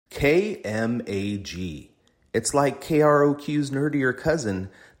Kmag. It's like KROQ's nerdier cousin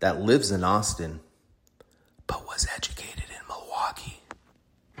that lives in Austin, but was educated in Milwaukee.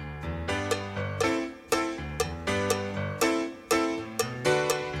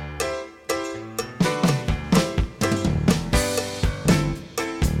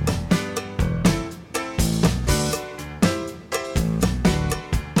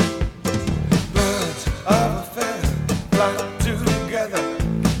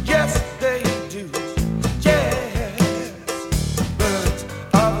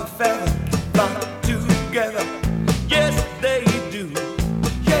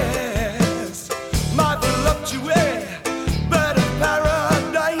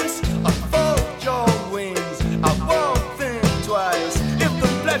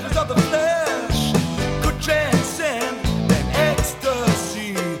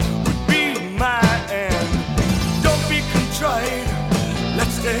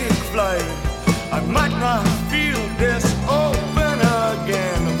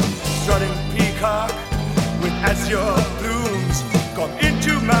 As your blooms come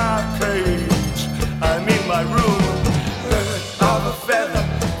into my cage, I'm in my room. Birds of a feather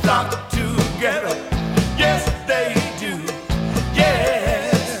flock together. Yes, they do.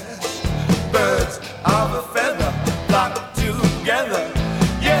 Yes. Birds of a feather flock together.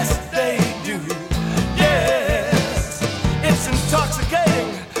 Yes, they do. Yes. It's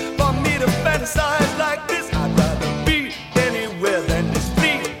intoxicating for me to fantasize like this. I'd rather be anywhere than to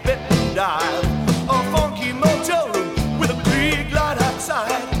sleep and dive.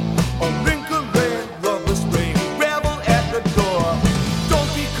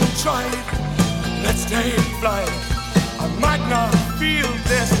 Let's take flight. I might not feel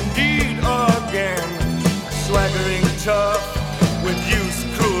this indeed again. Swaggering tough with youth's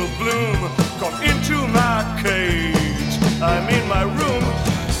cruel bloom, come into my cage. I'm in my room.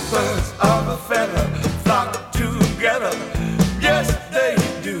 Birds of a feather flock together. Yes, they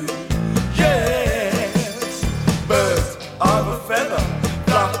do. Yes. Birds of a feather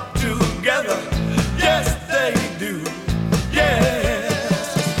flock together. Yes, they do. Yes.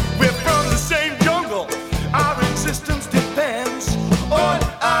 Our existence depends on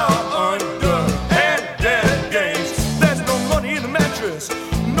our underhanded gains. There's no money in the mattress,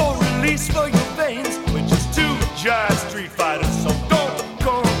 no release for your veins. We're just two giant street fighters, so don't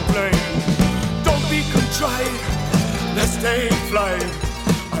complain. Don't be contrite, let's take flight.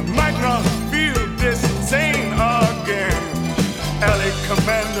 I might not feel this insane again. LA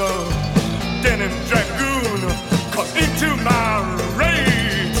Commando, Denim Dragoon, come into my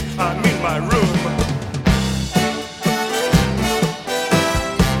rage. I'm in my room.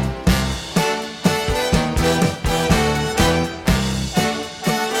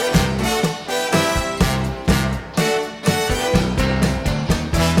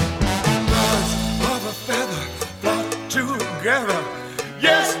 Together,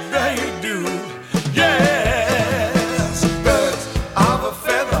 yes they do, yes. Birds of a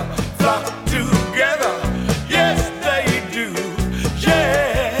feather flock together, yes they do,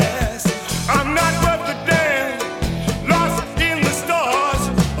 yes. I'm not worth a damn, lost in the stars,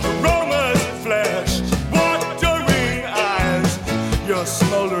 aromas flash, watering eyes. You're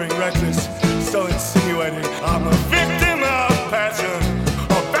smoldering reckless, so insinuating. I'm a victim of passion,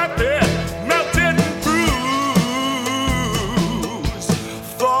 of that bed melted and bruised.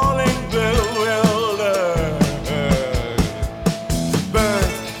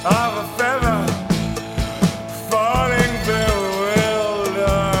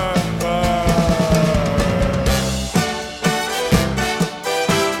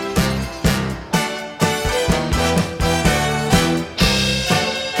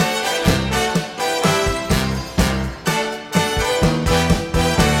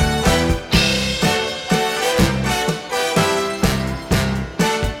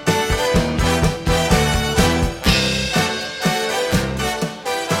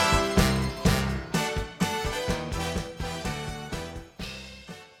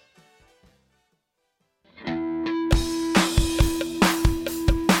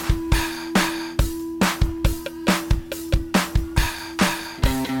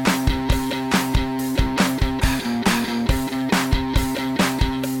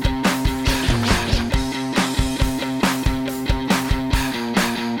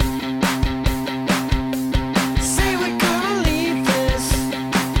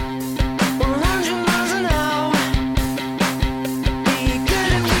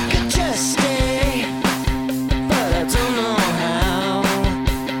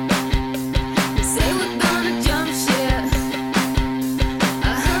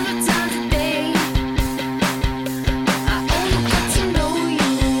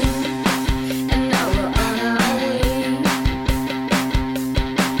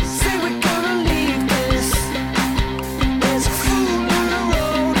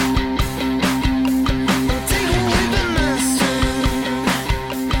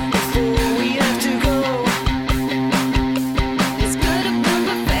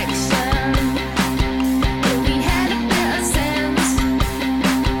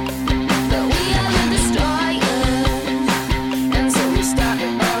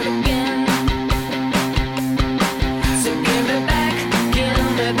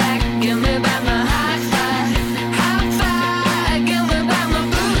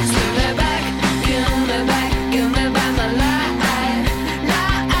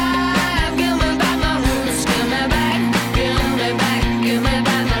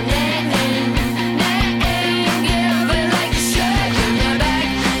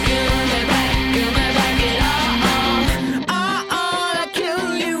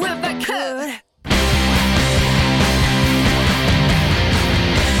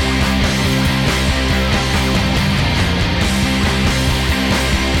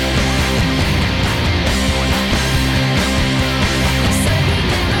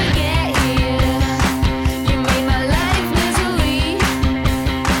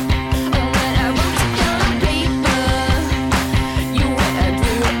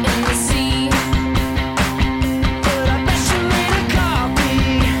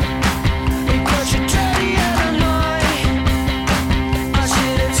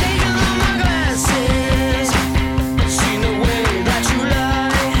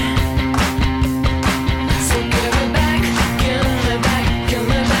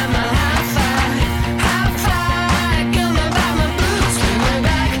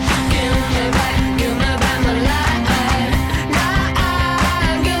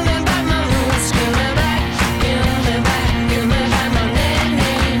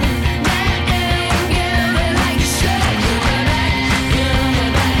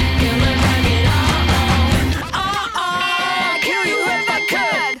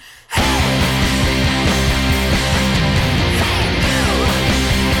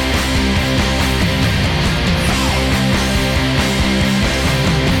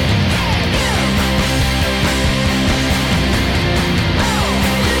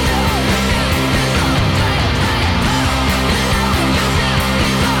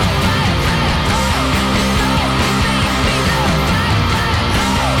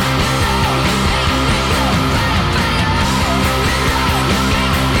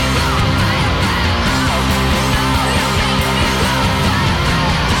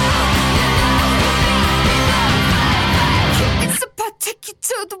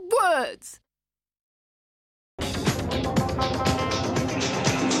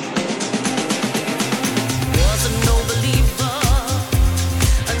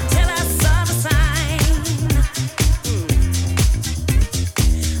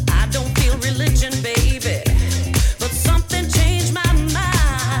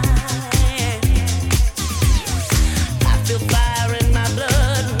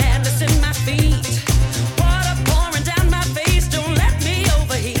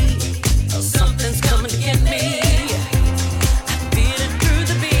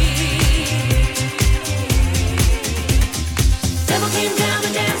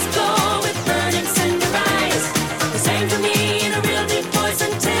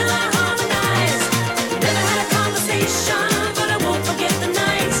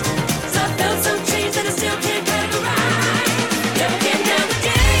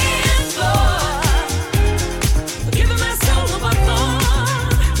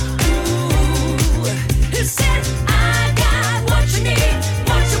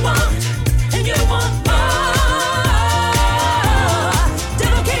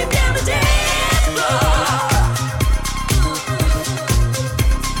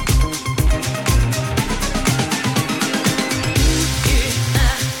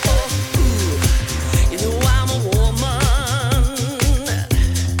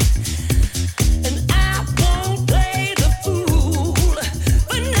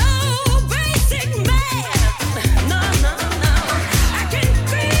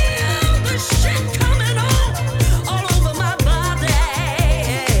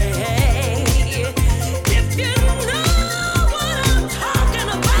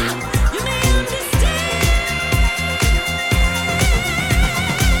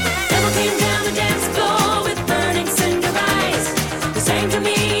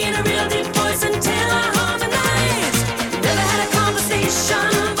 me in a real deep voice until I harmonize. Never had a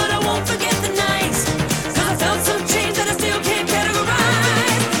conversation, but I won't forget the nights. 'Cause I felt so changed that I still can't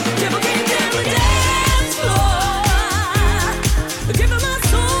categorize. Devil came down the dance floor, giving my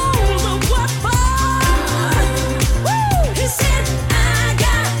soul the what for. Woo! He said, I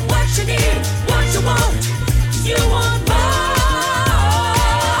got what you need, what you want. You want more.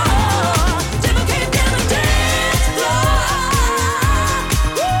 Devil came down the dance floor.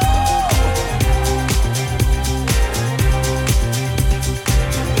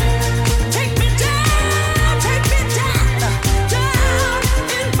 Take me down, down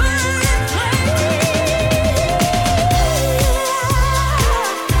in burning flames.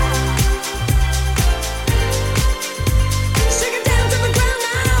 Shake it down to the ground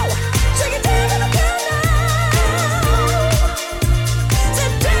now. Shake it down to the ground now. So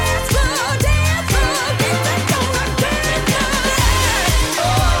dance floor, get back on the dance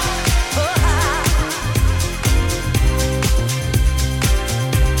floor.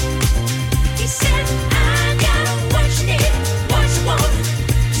 He said, I got what you need, what you want.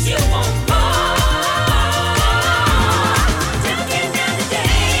 'Cause you want more. Devil came down the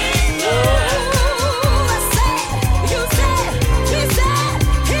dance floor. I said, you said, he said,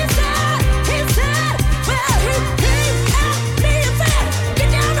 he said, he said. Well, he came at me and said, get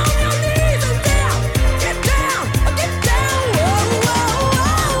down on your knees and down, get down, get down. Whoa, whoa,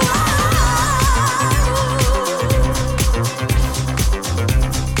 whoa,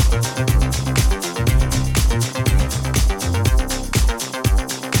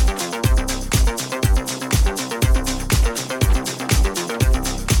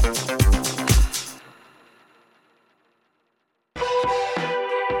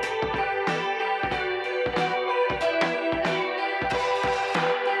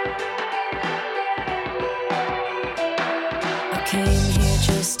 I came here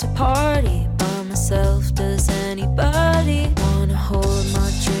just to party by myself. Does anybody wanna hold my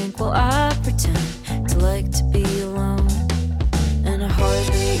drink while I pretend to like to be alone? And I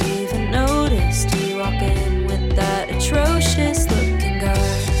hardly even noticed you walk in with that atrocious looking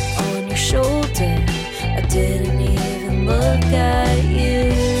guy on your shoulder. I didn't even look at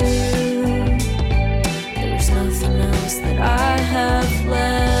you. There was nothing else that I have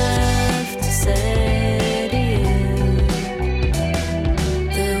left to say to you.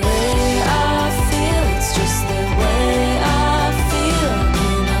 The way I feel, it's just the way I feel,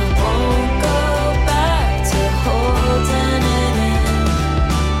 and I won't go back to holding it in.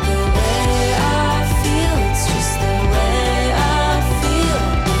 The way I feel, it's just the way I feel,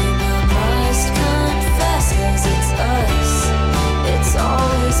 and I must confess, 'cause it's us, it's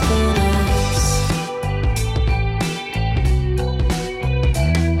always been us.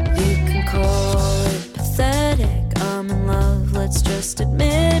 You can call it pathetic, I'm in love, let's just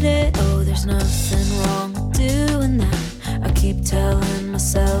admit it. Oh, there's nothing wrong with doing that. I keep telling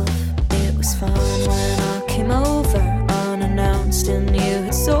myself it was fun when I came over unannounced and you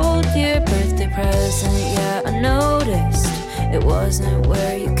had sold your birthday present. Yeah, I noticed it wasn't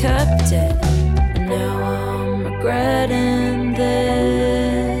where you kept it, and now I'm regretting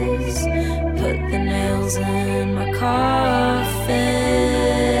this. Put the nails in my coffin.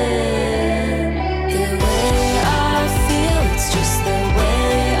 The way I feel, it's just the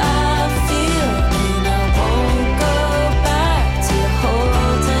way I feel, and I won't go back to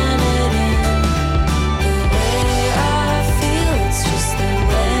holding it in. The way I feel, it's just the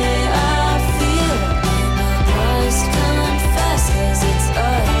way I feel, and I must confess, 'cause it's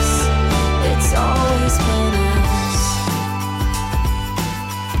us,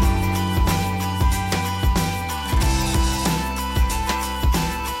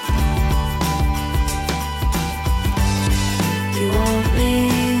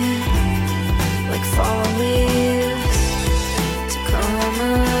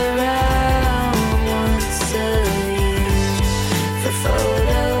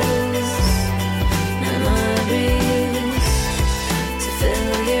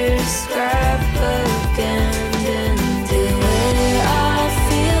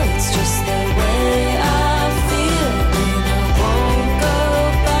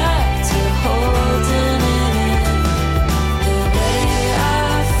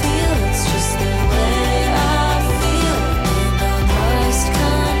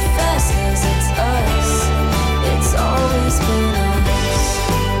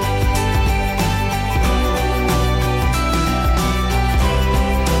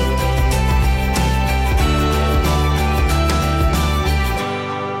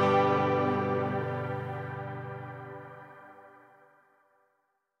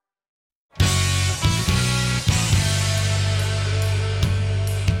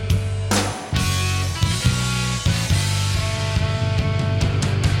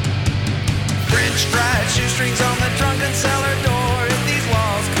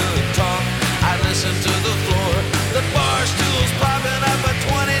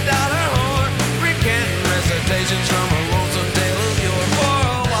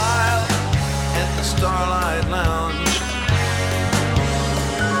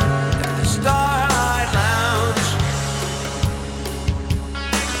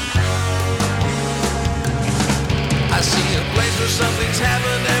 where something's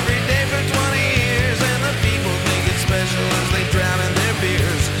happened every day for 20 years, and the people think it's special as they drown in their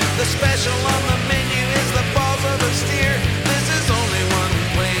beers. The special on the menu is the balls of a steer. This is only one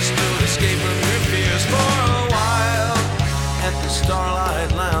place to escape from your fears. For a while at the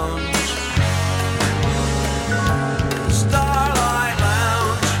Starlight Lounge. Starlight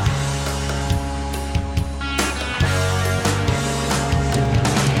Lounge.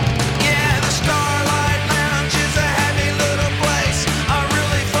 Yeah, the Starlight Lounge is a happy little place, a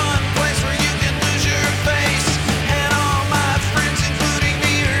really fun place where you can lose your face. And all my friends, including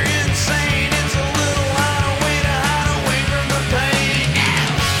me, are insane. It's a little hideaway to hide away from the pain.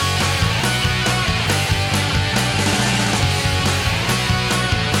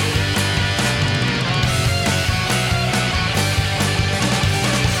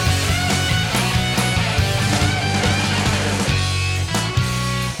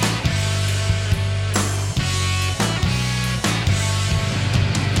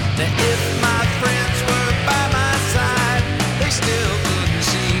 Now if my friends were by my side, they still couldn't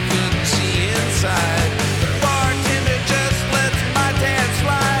see inside. The bartender just lets my dad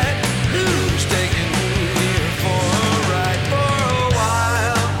slide. Who's taking who here for a ride? For a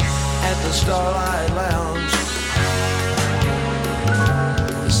while at the Starlight Lounge.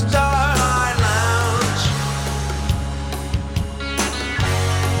 The Starlight Lounge.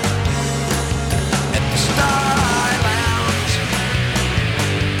 At the Starlight Lounge.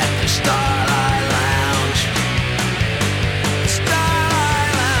 At the Starlight Lounge. The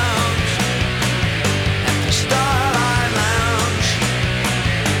Starlight Lounge. At the Starlight Lounge.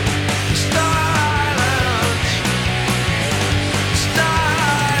 The Starlight Lounge. The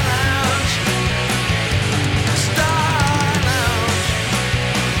Starlight Lounge. The Starlight Lounge.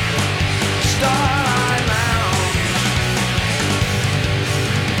 Starlight Lounge.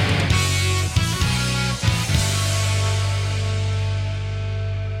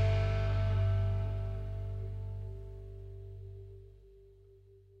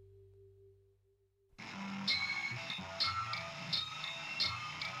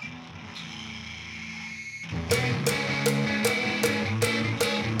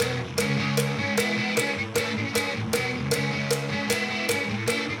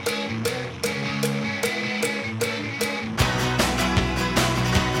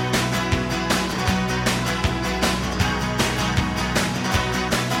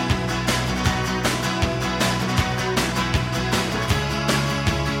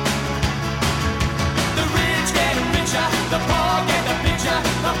 The rich getting richer, the poor get the picture.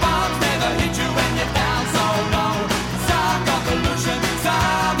 The bombs never hit you when you're down so low. Some convolution,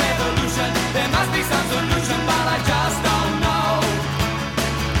 some evolution. There must be some solution, but I just don't know.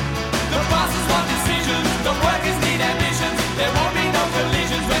 The bosses want decisions, the workers need ambitions. There won't be no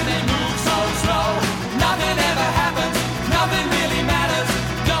collisions when they move so slow. Nothing ever happens, nothing really matters.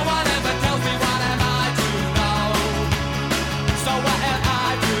 No one ever tells me what am I to know. So what am I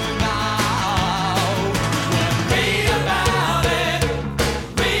to know? Read about it,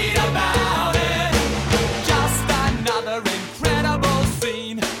 read about it. Just another incredible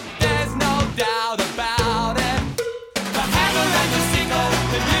scene. There's no doubt about it. The hammer and the sickle,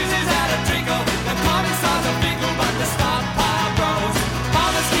 the news is at a trickle. The common stars are fickle, but the stockpile grows.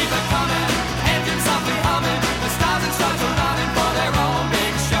 Farmers keep it coming, engines softly humming. The stars and stripes are running for their own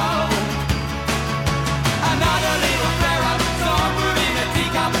big show. Another little flare-up, storm moving a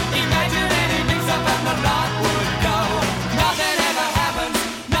teacup. Imagine any mix-up and the lot would go. Nothing ever happens,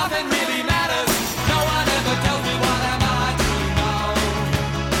 nothing really matters. No one ever tells me what am I to know.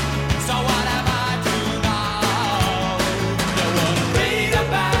 So what am I to know? You wanna read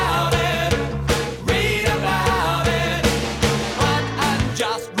about it, read about it. What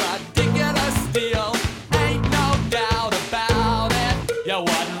unjust, ridiculous deal, ain't no doubt about it. You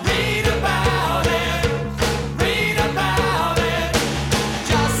wanna read about it, read about it.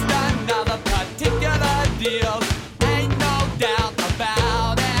 Just another particular deal, ain't no doubt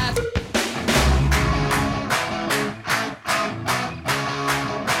about it.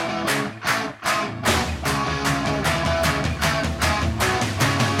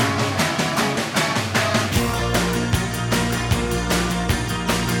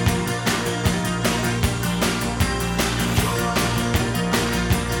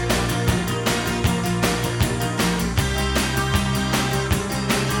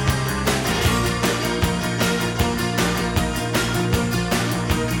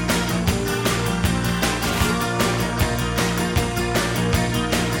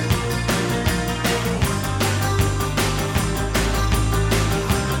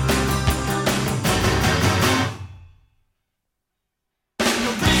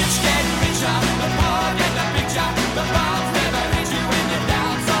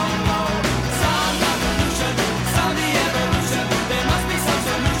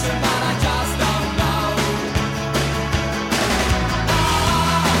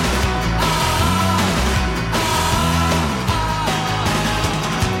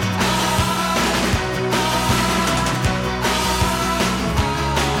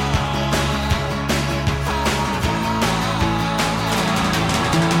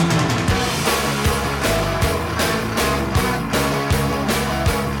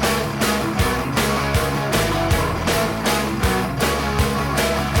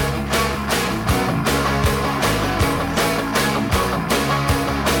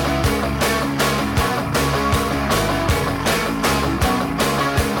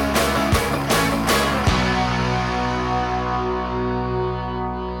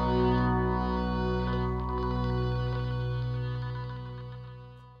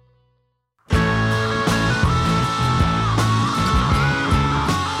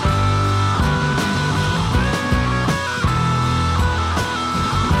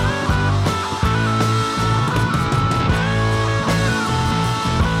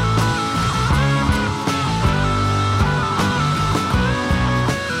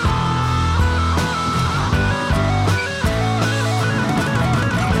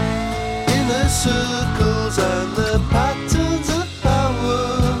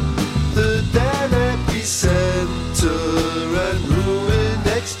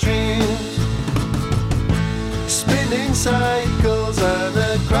 cycles and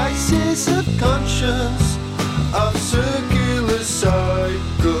a crisis of conscience, of circular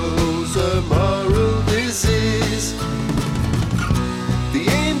cycles, a moral disease. The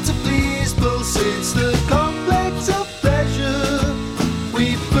aim to please pulsates the complex of pleasure.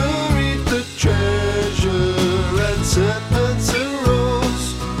 We buried the treasure and serpents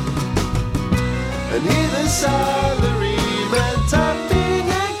arose. And here the salaryman tapping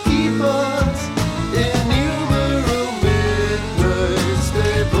at keyboards. Innumerable midnights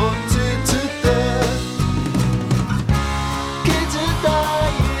they wanted to death. Kids are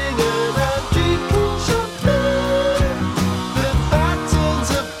dying and I'm drinking champagne. The patterns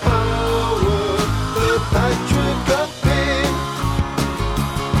of power, the patrick of pain.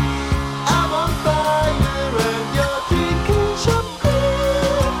 I'm on fire and you're drinking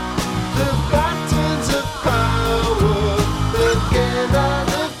champagne. The patterns of power, again and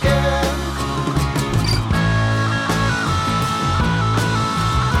again.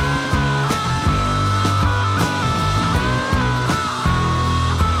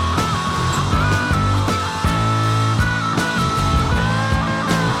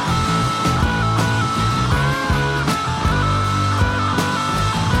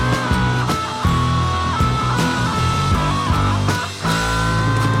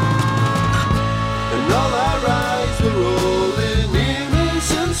 And all our eyes were rolled in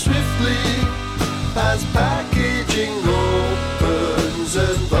unison swiftly as packaging opens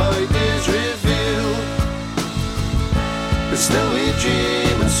and void is revealed. But still we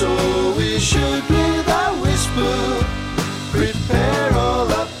dream, and so we should without whisper prepare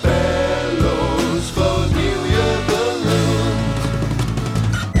all our bellows for New Year balloon.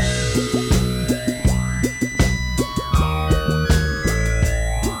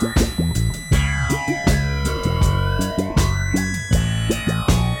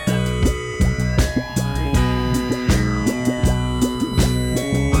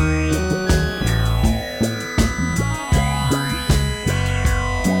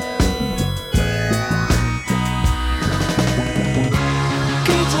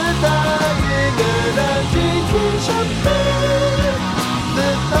 Kids are dying and I'm drinking champagne. The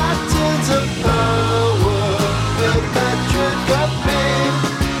patterns of power, the patrick of pain.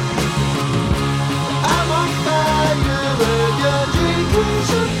 I'm on fire and you're drinking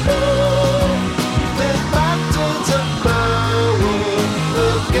champagne. The patterns of power,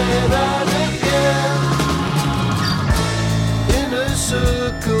 again and again. Inner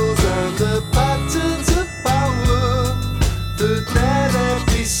circles and the patterns of power, the dead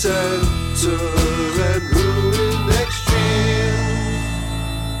epicenter and ruin extreme.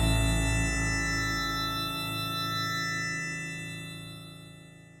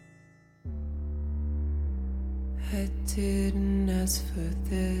 I didn't ask for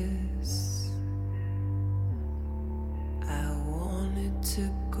this. I wanted to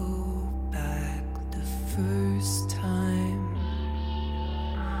go back the first time,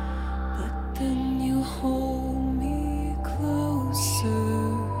 but then you hold me closer,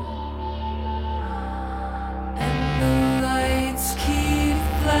 and the lights keep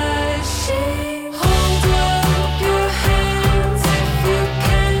flashing. Hold up your hands if you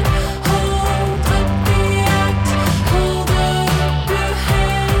can. Hold up the act. Hold up your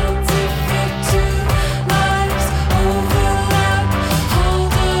hands if your two lives overlap.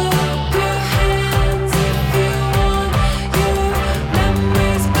 Hold up your hands if you want your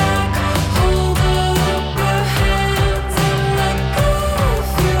memories back. Hold up your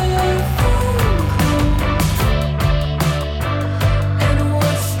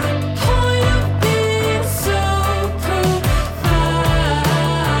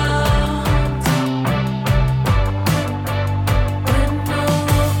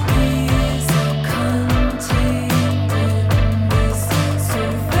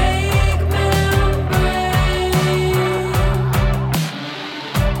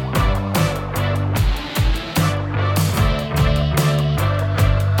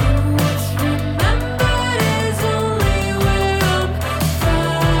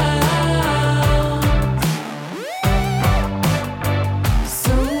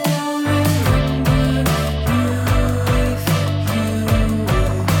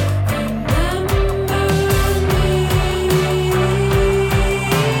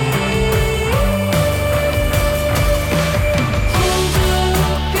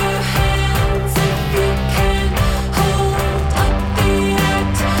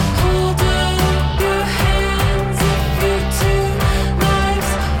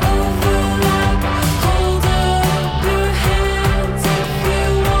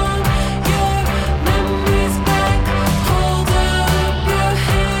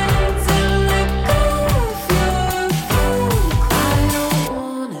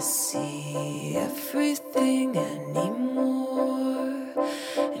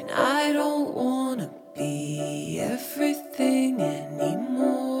I don't wanna be everything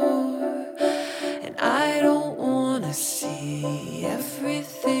anymore. And I don't wanna see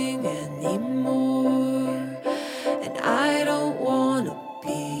everything anymore. And I don't wanna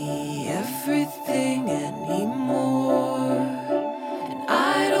be everything anymore. And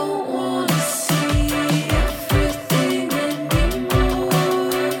I don't wanna see everything anymore.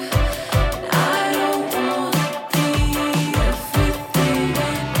 And I don't wanna be everything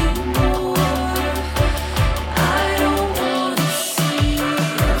anymore. And I don't wanna see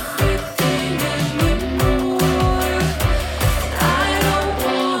everything anymore. And I don't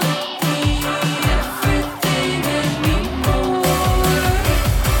wanna be everything anymore.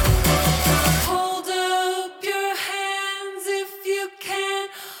 Hold up your hands if you can.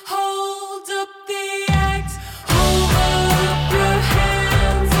 Hold up the axe. Hold up your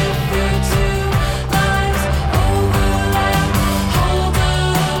hands if your two lives overlap. Hold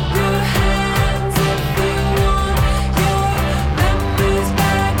up your hands if you want your memories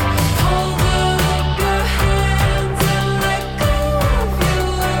back. Hold up your hands and let go of your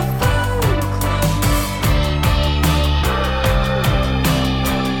phone clothes.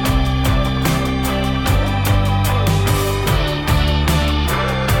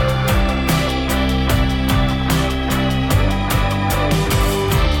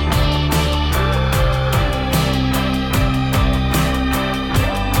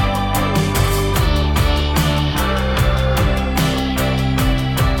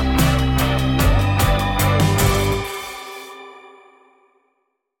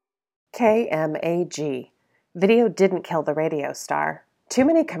 KMAG. Video didn't kill the radio star. Too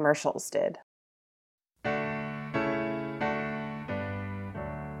many commercials did.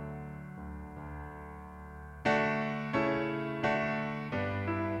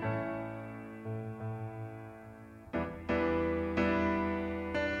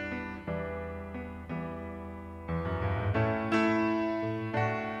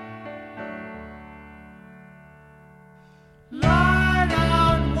 Light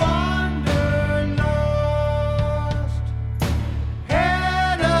out wanderlust,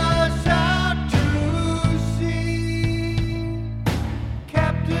 head us out to sea.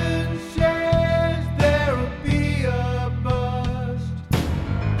 Captain says there'll be a bust.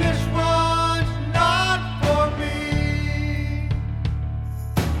 This one's not for me.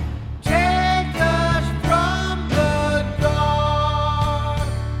 Take us from the dark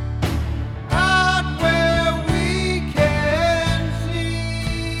out where we can see.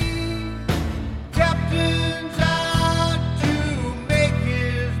 Captain's out to make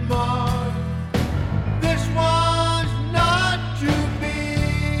his mark. This one's not to be.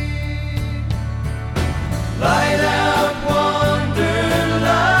 Light out wanderlust,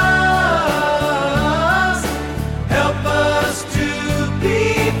 help us to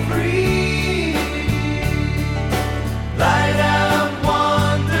be free. Light out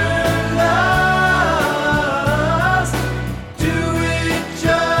wanderlust, do it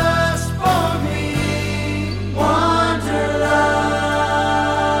just for me. Wanderlust.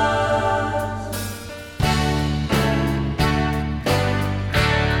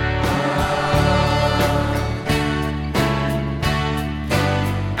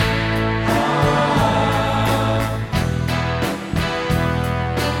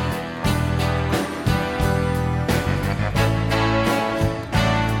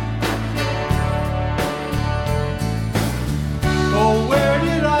 Oh, where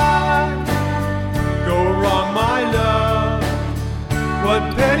did I go wrong, my love? What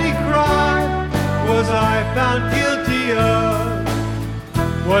petty crime was I found guilty of?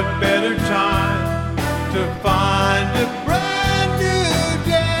 What better time to find a brand new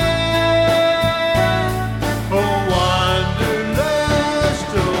day? Oh, wanderlust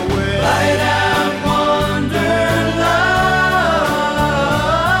away. Light out wanderlust,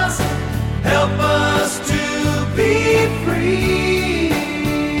 help us to be free.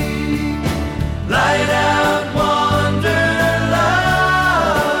 Light out wanderlust,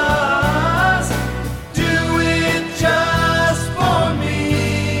 do it just for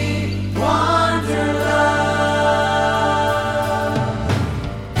me. Wanderlust.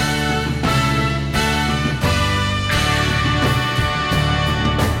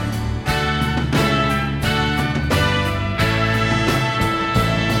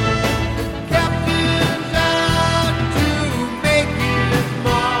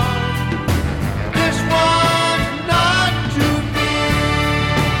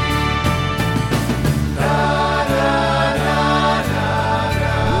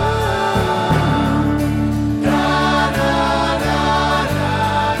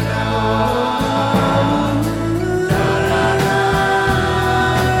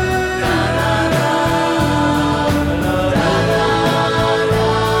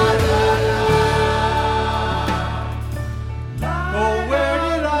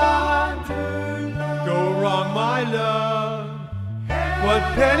 What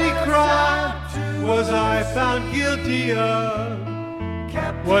petty crime was I found guilty of?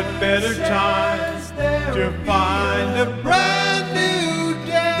 What better time to find a brand new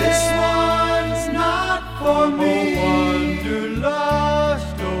day? This one's not for me.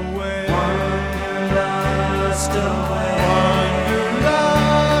 Wanderlust away. Wanderlust away.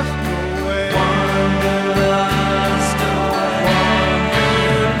 Wanderlust away. Wanderlust away.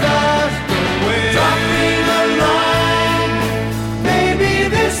 Wanderlust away. Dropping a line, maybe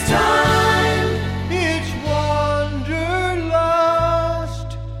this time It's wanderlust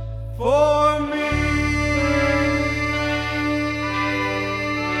for me.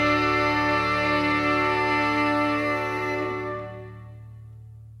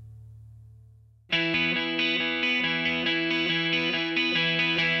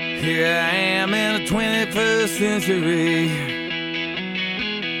 Here I am in the 21st century.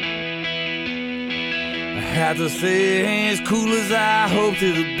 I have to say it ain't as cool as I hoped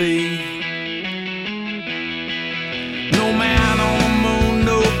it would be. No man on the moon,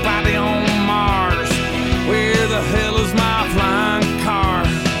 nobody on Mars. Where the hell is my flying car?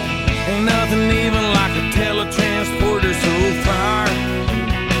 Ain't nothing even like a teletransporter so far.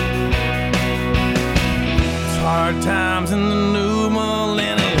 It's hard times in the new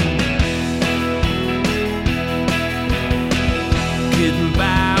millennium. Getting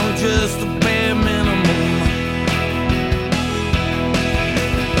by on just the bare minimum.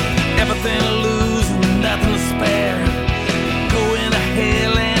 Everything to lose and nothing to spare. Going to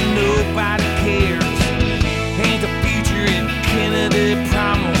hell and nobody cares. Ain't the future in Kennedy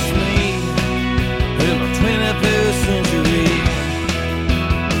promised me in the 21st century.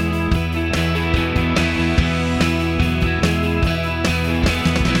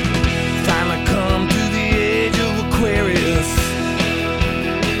 Finally come to the age of Aquarius.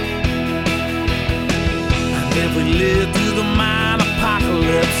 If we live through the mine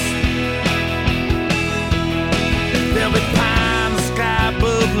apocalypse, there'll be pie in the sky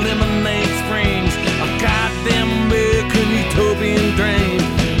above Lemonade Springs, a goddamn American utopian dream.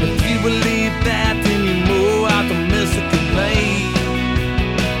 If you believe that, then you mow out the Mississippi Plain.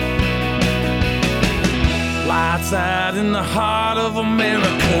 Lights out in the heart of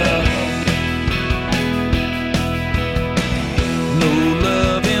America. No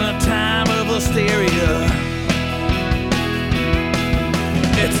love in a time of hysteria.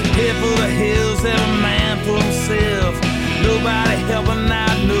 It's a head full of hills, every man for himself. Nobody helping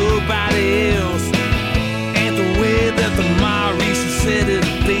out nobody else. Ain't the way that the Maurice said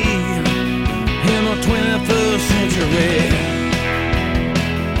it'd be in the 21st century.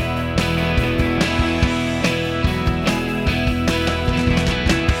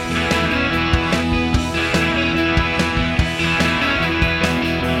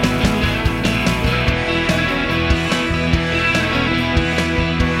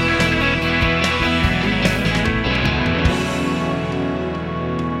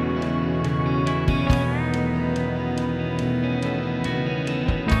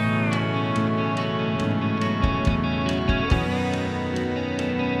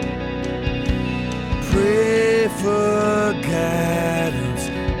 Pray for guidance,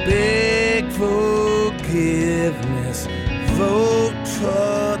 beg forgiveness, vote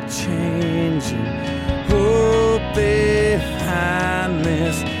for change, and hope they find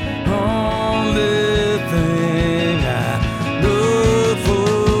this. Only thing I know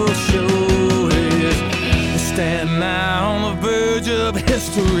for sure is we stand now on the verge of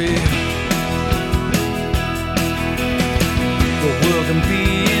history. The world can be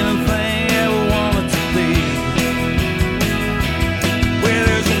anything ever want it to be. Where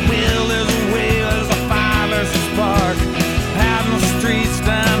there's a will, there's a way, there's a fire, there's a spark. Out in the streets,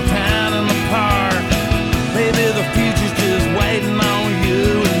 down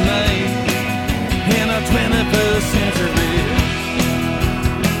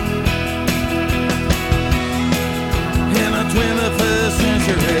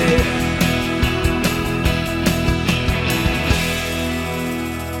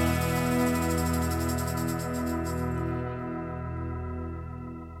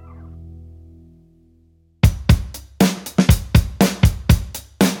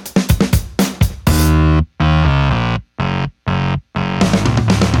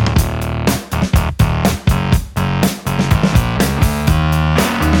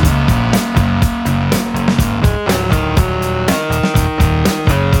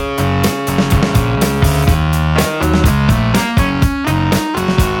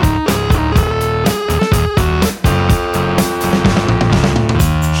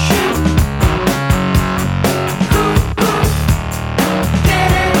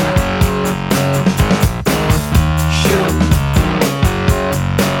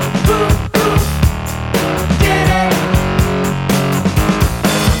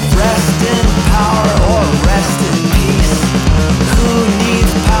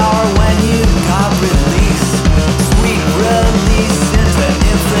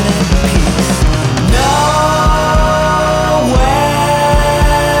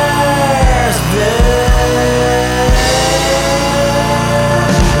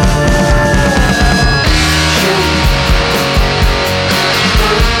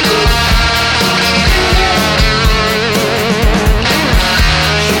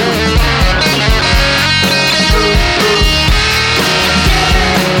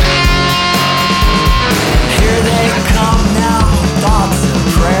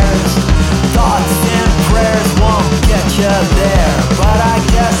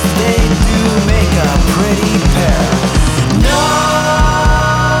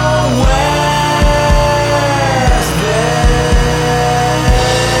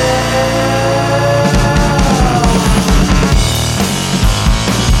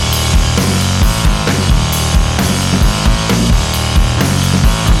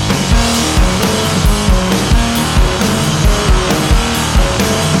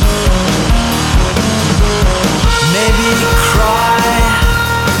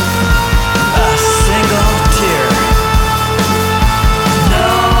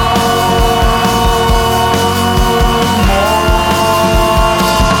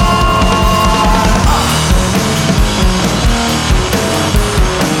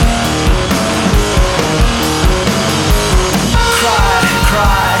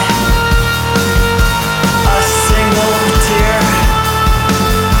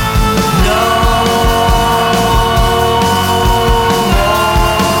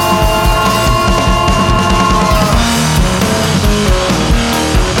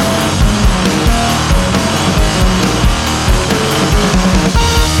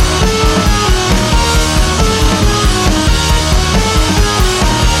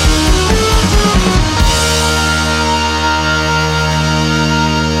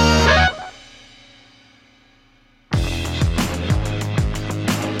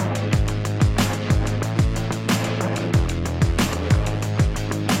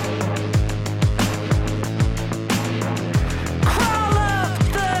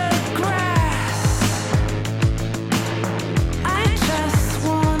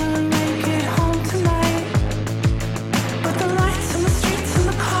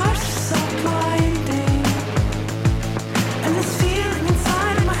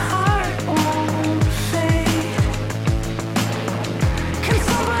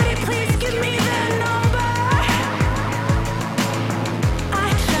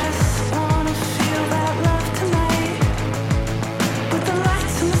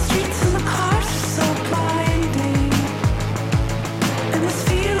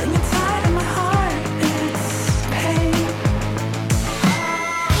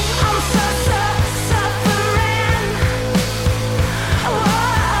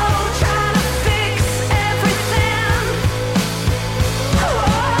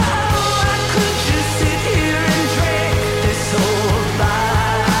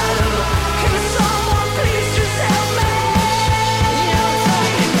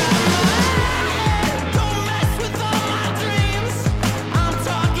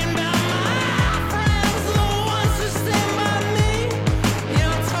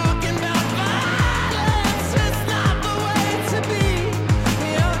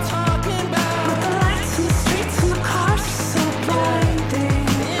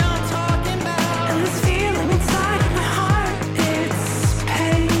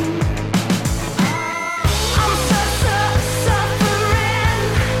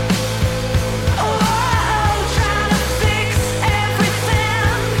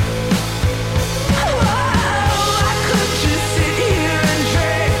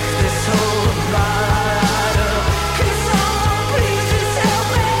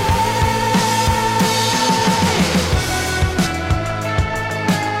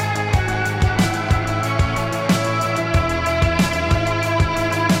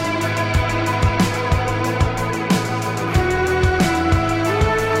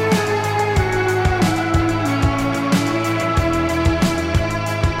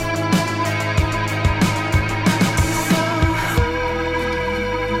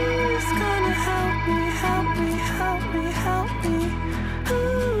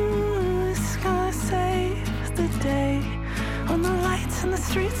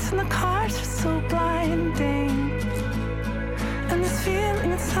lights and the cars are so blinding. And this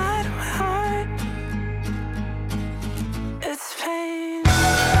feeling inside of my heart, it's pain.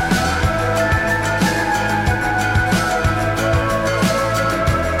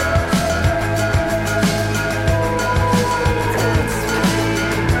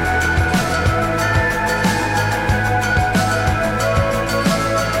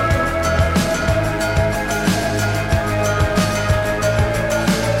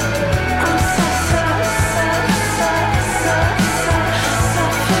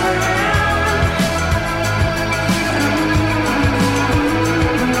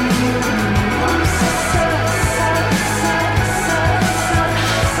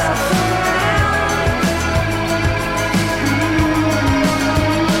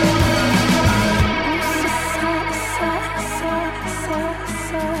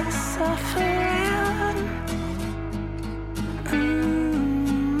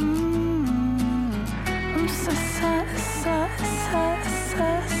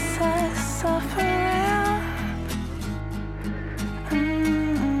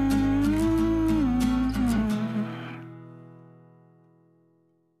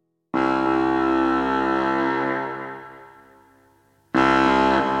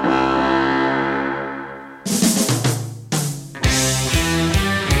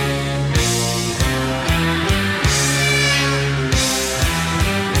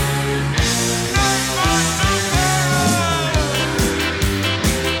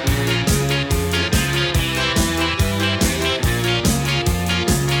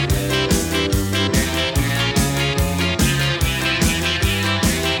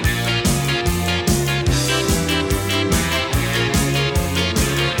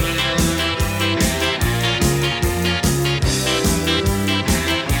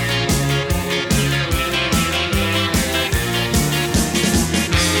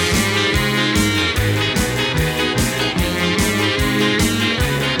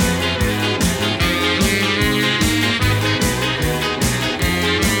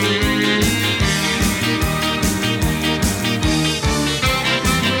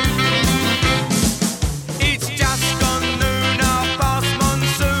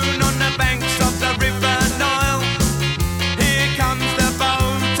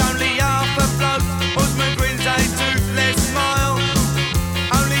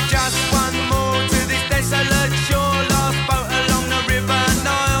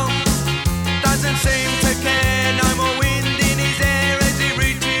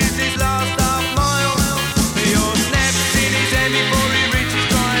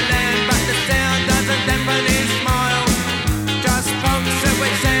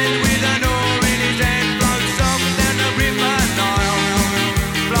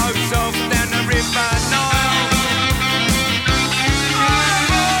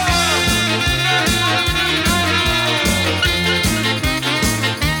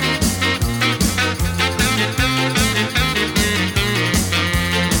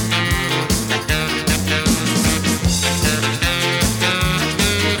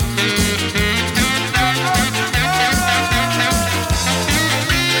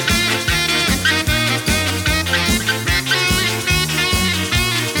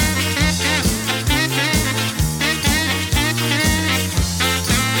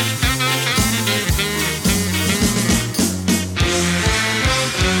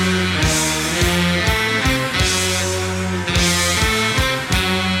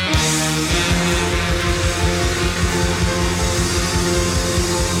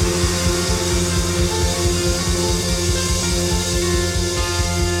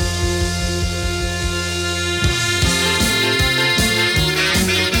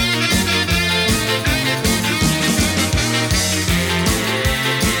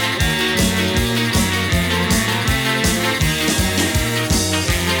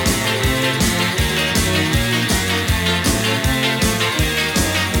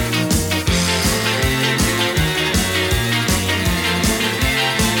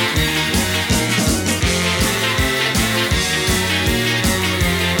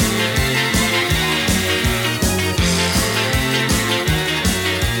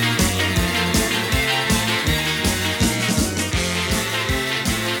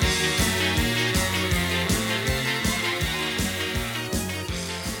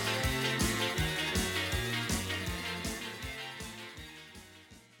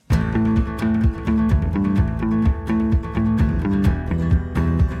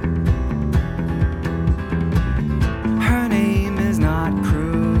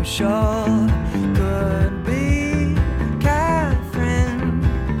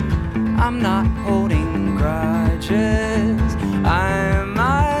 I'm not holding grudges. I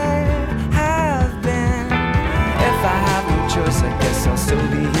might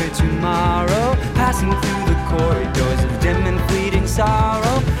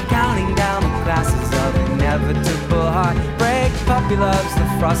He loves the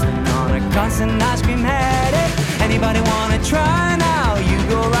frosting on a constant ice cream headache. Anybody wanna try now? You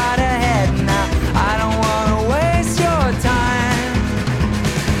go right ahead now. I don't wanna waste your time.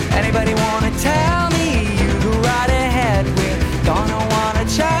 Anybody wanna tell me? You go right ahead. We're gonna wanna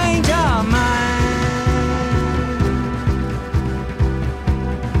change our mind.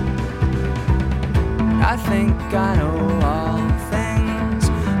 I think I know all things.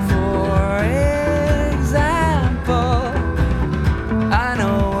 For example, I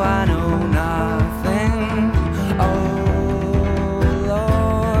know nothing. Oh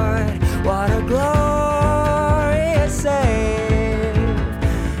Lord, what a glorious save.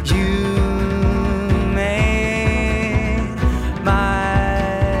 You made my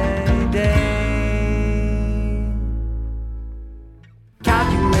day.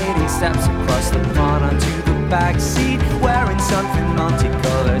 Calculating steps across the pond onto the back seat, wearing something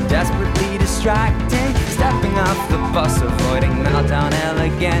multicolored, desperately distracting. Stepping off the bus, avoiding meltdown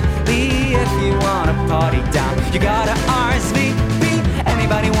elegantly. If you wanna party down, you gotta RSVP.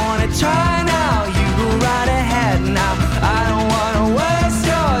 Anybody wanna try now? You go right ahead now. I don't wanna waste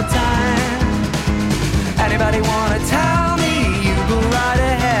your time. Anybody wanna tell me? You go right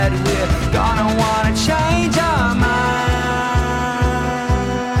ahead. We're gonna wanna change our mind.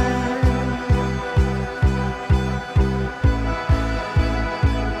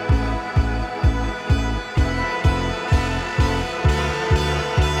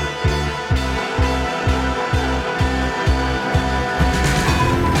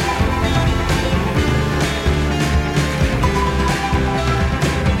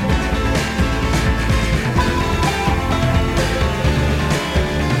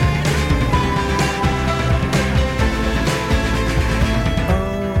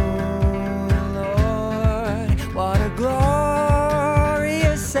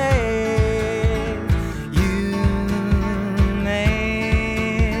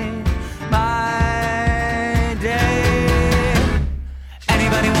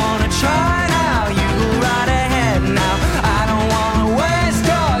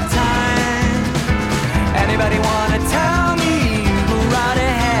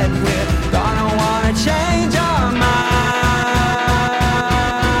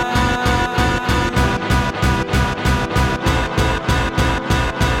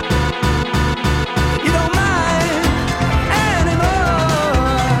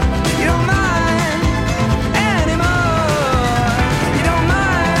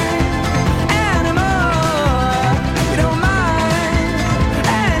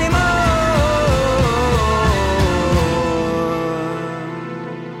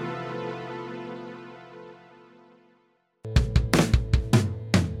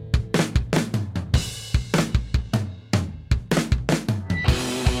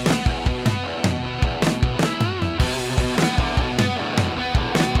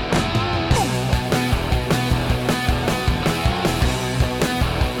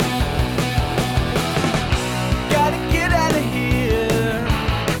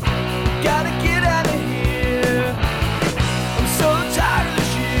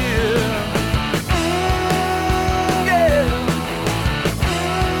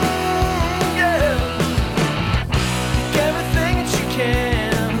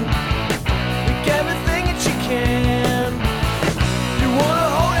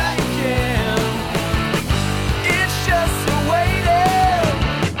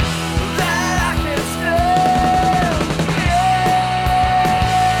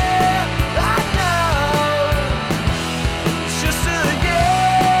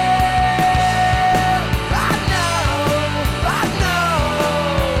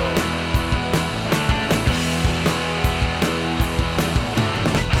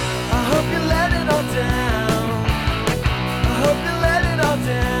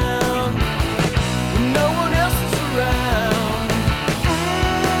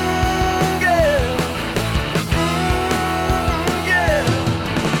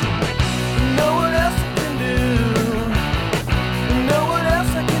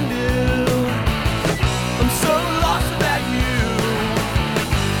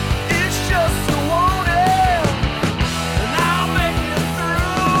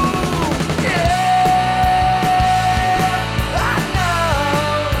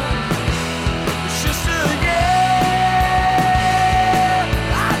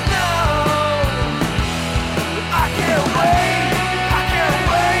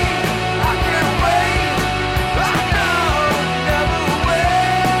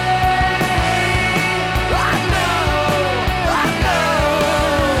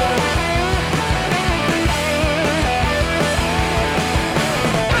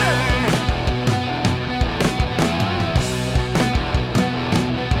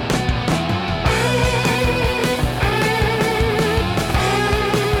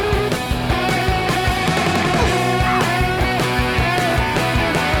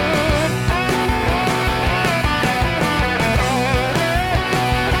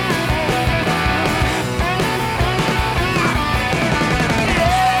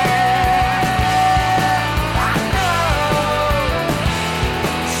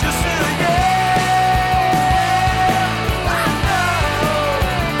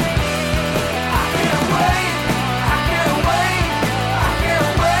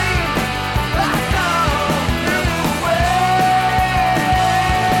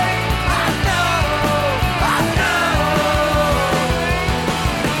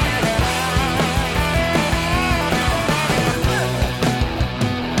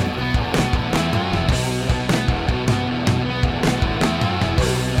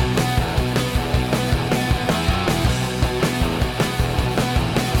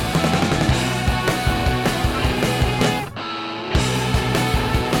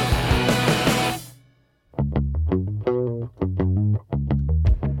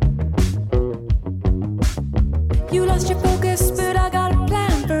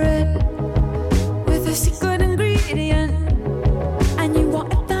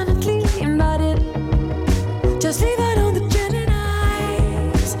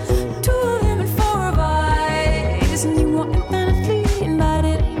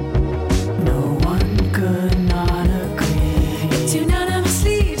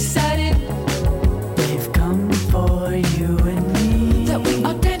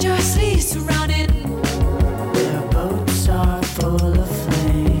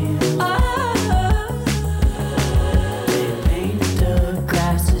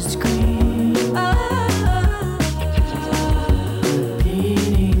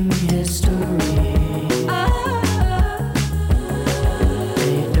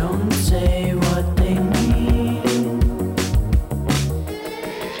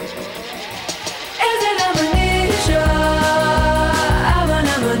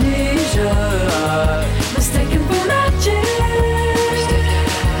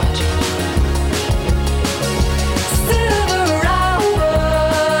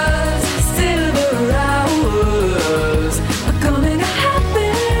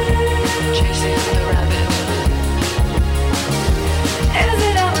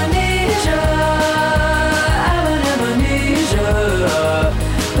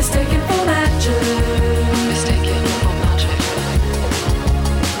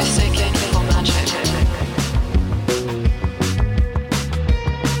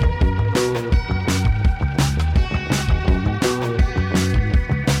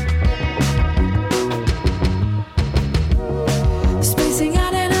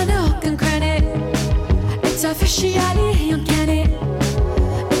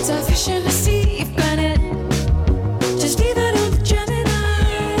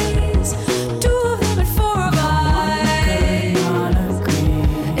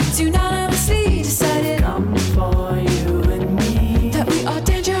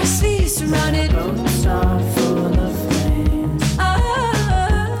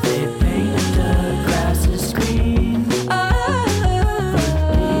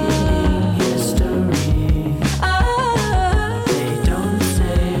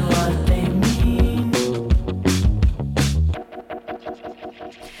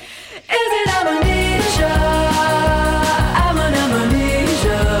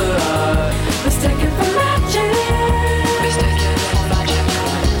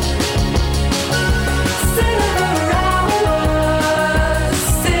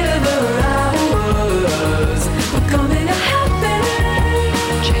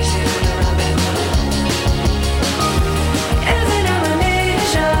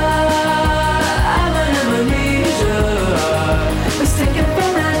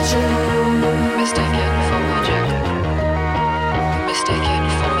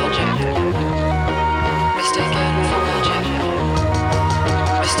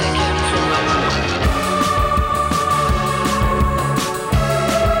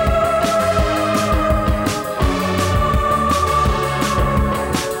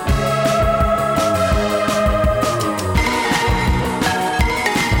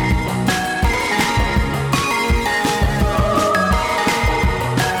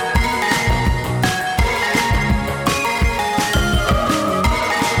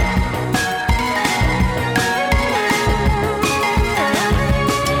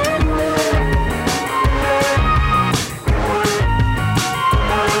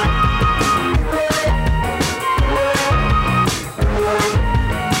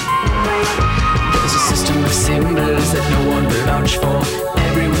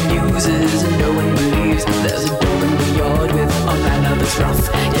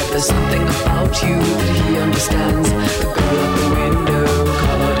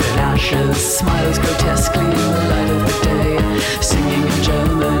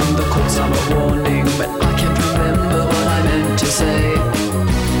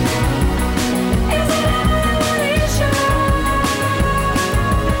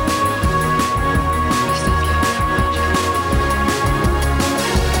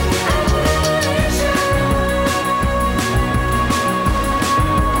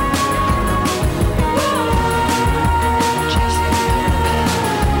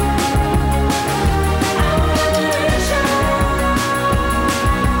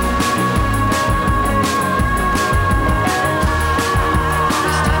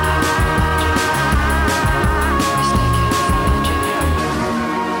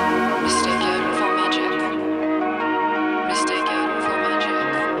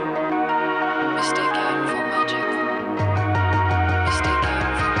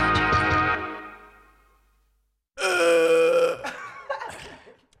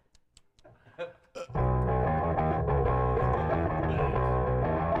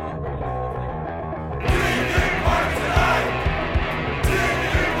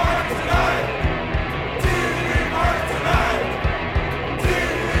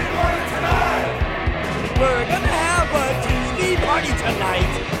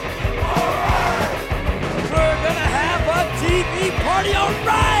 tonight. We're gonna have a TV party,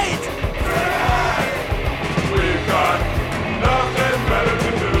 alright! We've got nothing better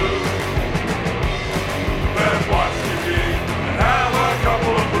to do than watch TV and have a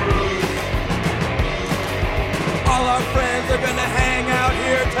couple of brews. All our friends are gonna hang out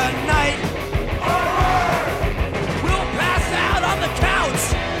here tonight. Alright! We'll pass out on the couch,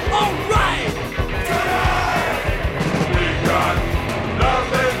 alright! We've got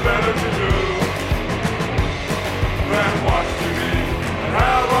nothing better to do than watch TV and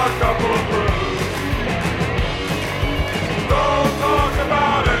have a couple of brews. Don't talk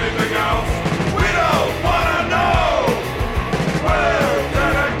about anything else. We don't want to know. We're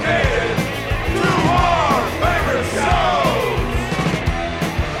dedicated to our favorite shows.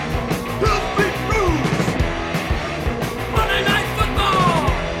 Filthy Blues, Monday Night Football!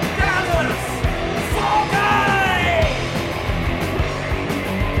 Dallas, Fall Guy.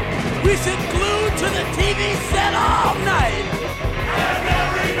 We sit glued to the TV set all night. And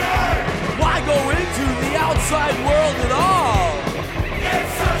every night, Why go into the outside world at all?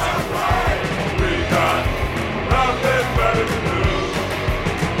 it's such a fight. We got nothing better to do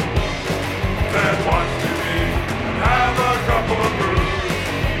than watch TV and have a couple of brews.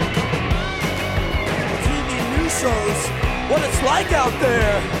 TV news shows what it's like out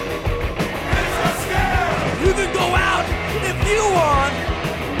there. It's a scare. You can go out if you want.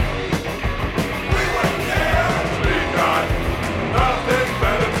 We wouldn't care. We got nothing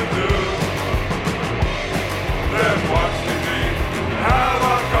better to do than watch TV and have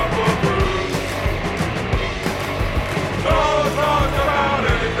a couple of brews. Don't talk about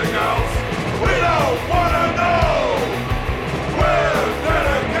anything else. We don't want to know. We're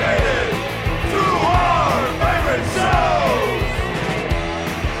dedicated to our favorite shows.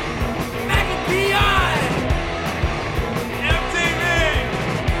 MPI, MTV,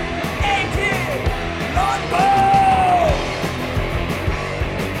 AT, Lord Bow.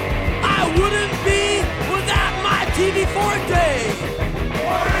 I wouldn't be without my TV for a day.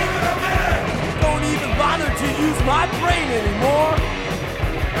 or even a minute. Don't even bother to use my brain anymore.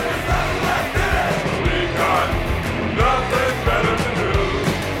 There's nothing left in it. We got nothing better to do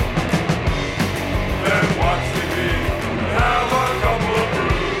than watch TV and have a couple of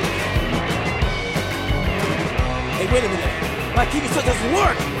brews. Hey, wait a minute. My TV still doesn't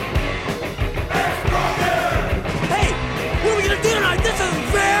work. It's broken. Hey, what are we gonna do tonight? This isn't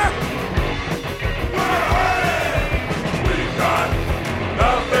fair. We're hurting. We've got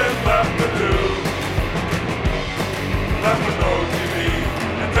nothing left to do. Left with no TV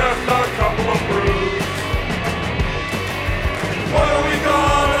and just a couple of brews. What are we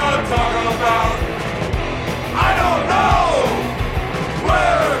gonna talk about? I don't know.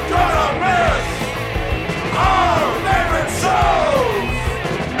 We're gonna miss our favorite shows.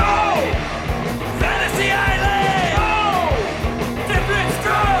 No. Fantasy Island. No. Different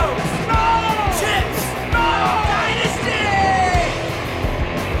strokes. No. Chips. No. Dynasty.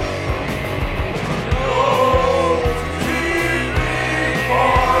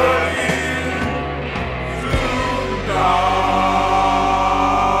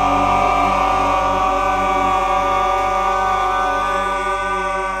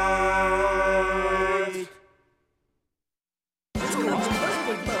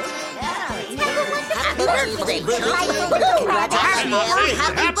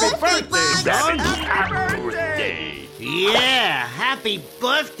 Yeah, happy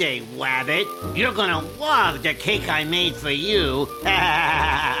birthday, Wabbit. You're gonna love the cake I made for you.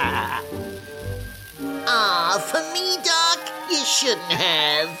 Aw, for me, Doc? You shouldn't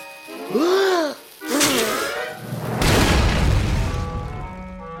have.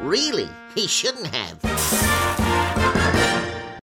 Really? He shouldn't have.